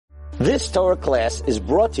This Torah class is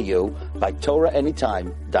brought to you by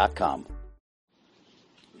TorahAnytime.com.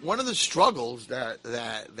 One of the struggles that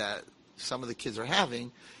some of the kids are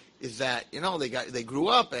having is that, they grew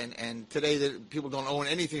up and today people don't own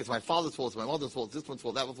anything. It's my father's fault, it's my mother's fault, it's this one's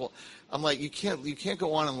fault, that one's fault. I'm like, you can't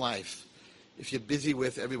go on in life if you're busy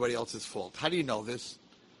with everybody else's fault. How do you know this?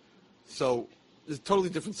 So it's a totally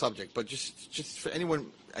different subject, but just for anyone,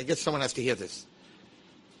 I guess someone has to hear this.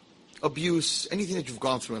 Abuse, anything that you've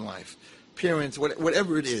gone through in life, parents,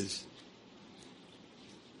 whatever it is,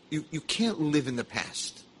 you can't live in the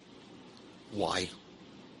past. Why?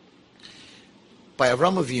 By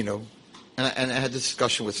Avram Avinu, and I had this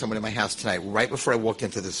discussion with someone in my house tonight, right before I walked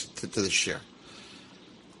into this share.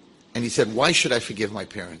 And he said, why should I forgive my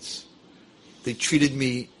parents? They treated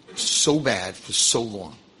me so bad for so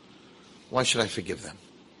long. Why should I forgive them?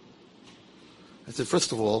 I said,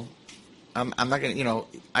 first of all, I'm not going to,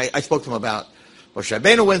 I spoke to him about Moshe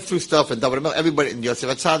Rabbeinu went through stuff, and David, everybody, and Yosef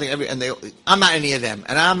Atzadik, I'm not any of them,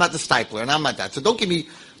 and I'm not the Stipler, and I'm not that. So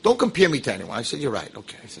don't compare me to anyone. I said, you're right.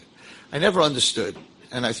 Okay. I said, I never understood,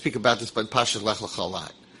 and I speak about this by Pashas Lech Lecha a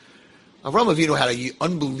lot. Avram Avinu had an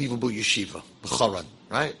unbelievable yeshiva, the Charan,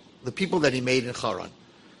 right? The people that he made in Charan.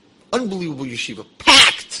 Unbelievable yeshiva.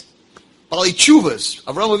 Packed! Bali Chuvas.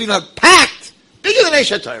 Avram Avinu had packed! Bigger than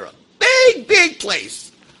Eish HaTorah. Big place.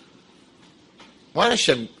 Why did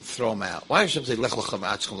Hashem throw him out? Why did Hashem say, Lech Lecha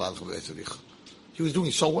Ma'atzchem L'Adchem V'Etzadicha? He was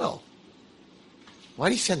doing so well. Why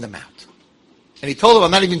did he send them out? And he told them,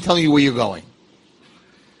 I'm not even telling you where you're going.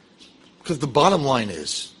 Because the bottom line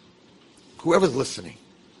is, whoever's listening,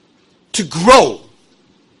 to grow,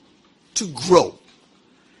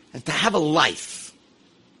 and to have a life,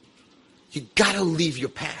 you gotta leave your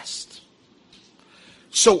past.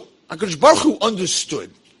 So, HaKadosh Baruch Hu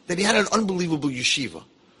understood that he had an unbelievable yeshiva.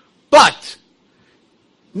 But,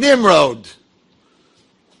 Nimrod,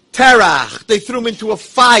 Terach, they threw him into a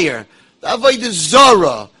fire, the Avodah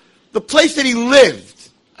Zarah, the place that he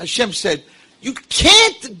lived. Hashem said, you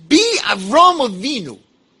can't be Avram Avinu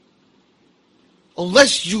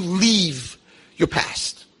unless you leave your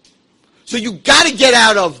past. So you got to get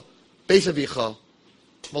out of Beis Avicha,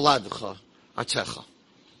 Moladcha, Atzecha.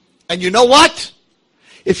 And you know what?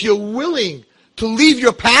 If you're willing to leave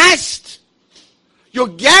your past, you're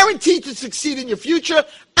guaranteed to succeed in your future.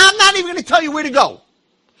 I'm not even going to tell you where to go.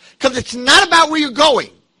 Because it's not about where you're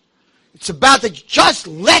going. It's about that you just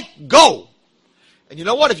let go. And you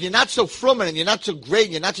know what? If you're not so fruman and you're not so great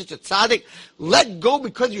and you're not such a tzaddik, let go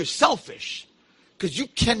because you're selfish. Because you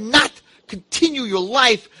cannot continue your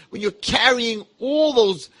life when you're carrying all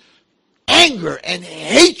those anger and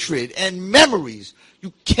hatred and memories.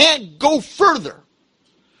 You can't go further.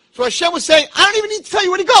 So Hashem was saying, I don't even need to tell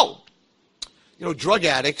you where to go. Drug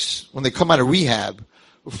addicts, when they come out of rehab,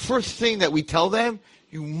 the first thing that we tell them,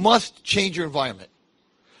 you must change your environment.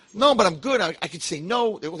 No, but I'm good. I could say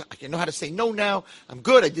no. I know how to say no now. I'm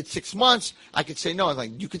good. I did 6 months. I could say no. I'm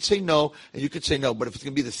like, you could say no, and you could say no. But if it's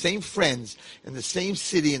going to be the same friends, in the same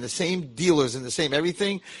city, and the same dealers, and the same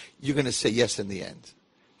everything, you're going to say yes in the end.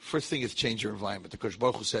 First thing is change your environment. The Kosh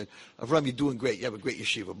Baruch Hu said, Avram, you're doing great. You have a great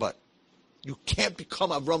yeshiva, but you can't become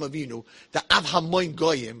Avram Avinu, the Av HaMoin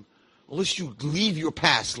Goyim, unless you leave your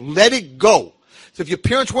past. Let it go. So if your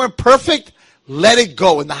parents weren't perfect, let it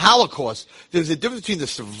go. In the Holocaust, there's a difference between the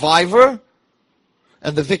survivor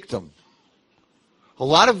and the victim. A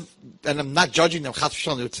lot of, and I'm not judging them, Chas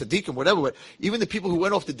v'Shalom, tzaddikim, whatever, but even the people who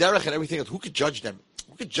went off the derech and everything else, who could judge them?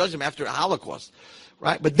 Who could judge them after a Holocaust?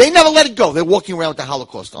 Right? But they never let it go. They're walking around with the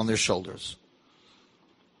Holocaust on their shoulders.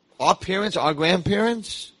 Our parents, our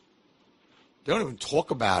grandparents, they don't even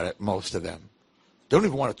talk about it, most of them. They don't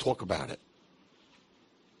even want to talk about it.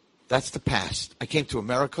 That's the past. I came to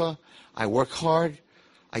America. I work hard.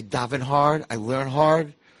 I daven hard. I learn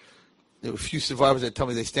hard. There were a few survivors that tell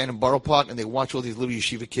me they stand in Borough Park and they watch all these little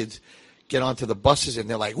yeshiva kids get onto the buses and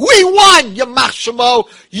they're like, we won, Yamach Shemo.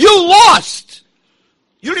 You lost.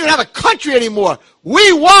 You don't even have a country anymore.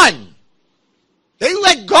 We won. They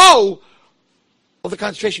let go of the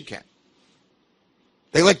concentration camp.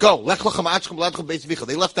 They let go.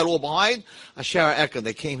 They left that all behind. Asher Eka.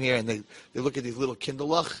 They came here and they look at these little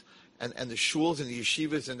kinderlach and the shuls and the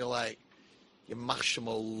yeshivas and they're like, Yamach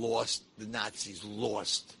Shemo lost. The Nazis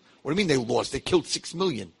lost. What do you mean they lost? They killed 6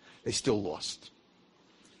 million. They still lost.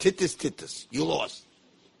 Titus. You lost.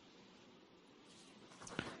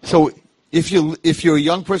 So if you're a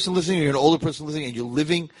young person listening, or you're an older person listening, and you're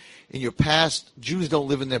living in your past, Jews don't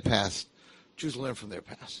live in their past. Jews learn from their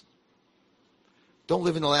past. Don't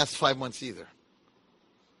live in the last 5 months either.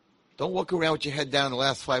 Don't walk around with your head down the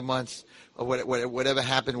last 5 months of whatever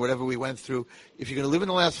happened, whatever we went through. If you're going to live in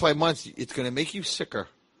the last 5 months, it's going to make you sicker.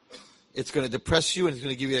 It's going to depress you and it's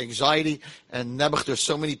going to give you anxiety. And Nebuch, there's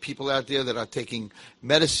so many people out there that are taking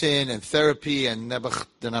medicine and therapy, and Nebuch,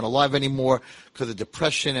 they're not alive anymore because of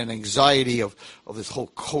depression and anxiety of this whole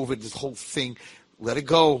COVID, this whole thing. Let it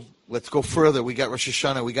go. Let's go further. We got Rosh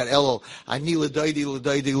Hashanah. We got Elul. Ani l'daydi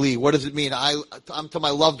l'daydi li. What does it mean? I'm to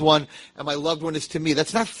my loved one, and my loved one is to me.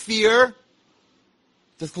 That's not fear.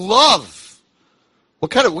 That's love.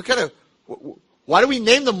 Why do we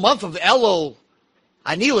name the month of Elul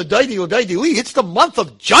Ani l'daydi l'daydi li? It's the month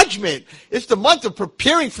of judgment. It's the month of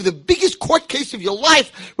preparing for the biggest court case of your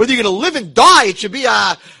life, whether you're going to live and die. It should be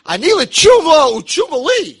Ani l'tshuva u'tshuva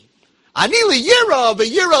li. Ani l'yira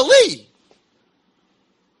v'yira li.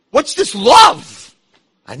 What's this love?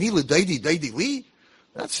 Ani l'daydi daydi li?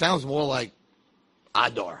 That sounds more like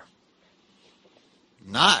Adar.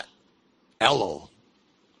 Not Elul.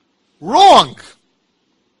 Wrong.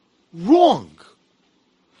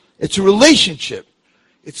 It's a relationship.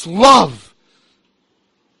 It's love.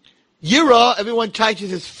 Yira, everyone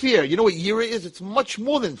touches as fear. You know what yira is? It's much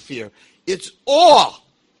more than fear. It's awe.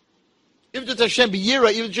 Even to Hashem be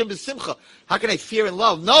yira, even to Hashem be simcha. How can I fear and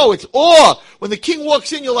love? No, it's awe. When the king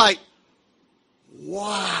walks in, you're like,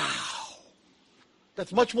 wow.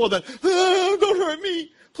 That's much more than, don't hurt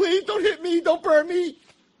me. Please, don't hit me. Don't burn me.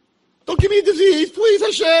 Don't give me a disease. Please,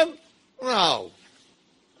 Hashem. No.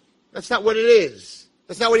 That's not what it is.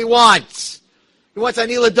 That's not what he wants. He wants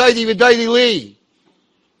Ani l'daydi v'daydi li.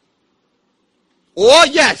 Or,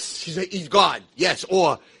 yes, he's God. Yes,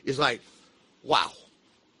 or is like, wow.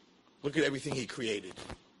 Look at everything he created.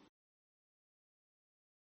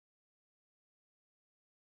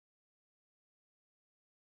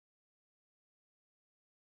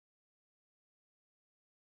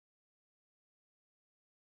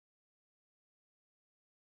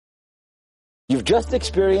 You've just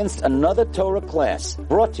experienced another Torah class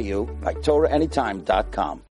brought to you by TorahAnytime.com.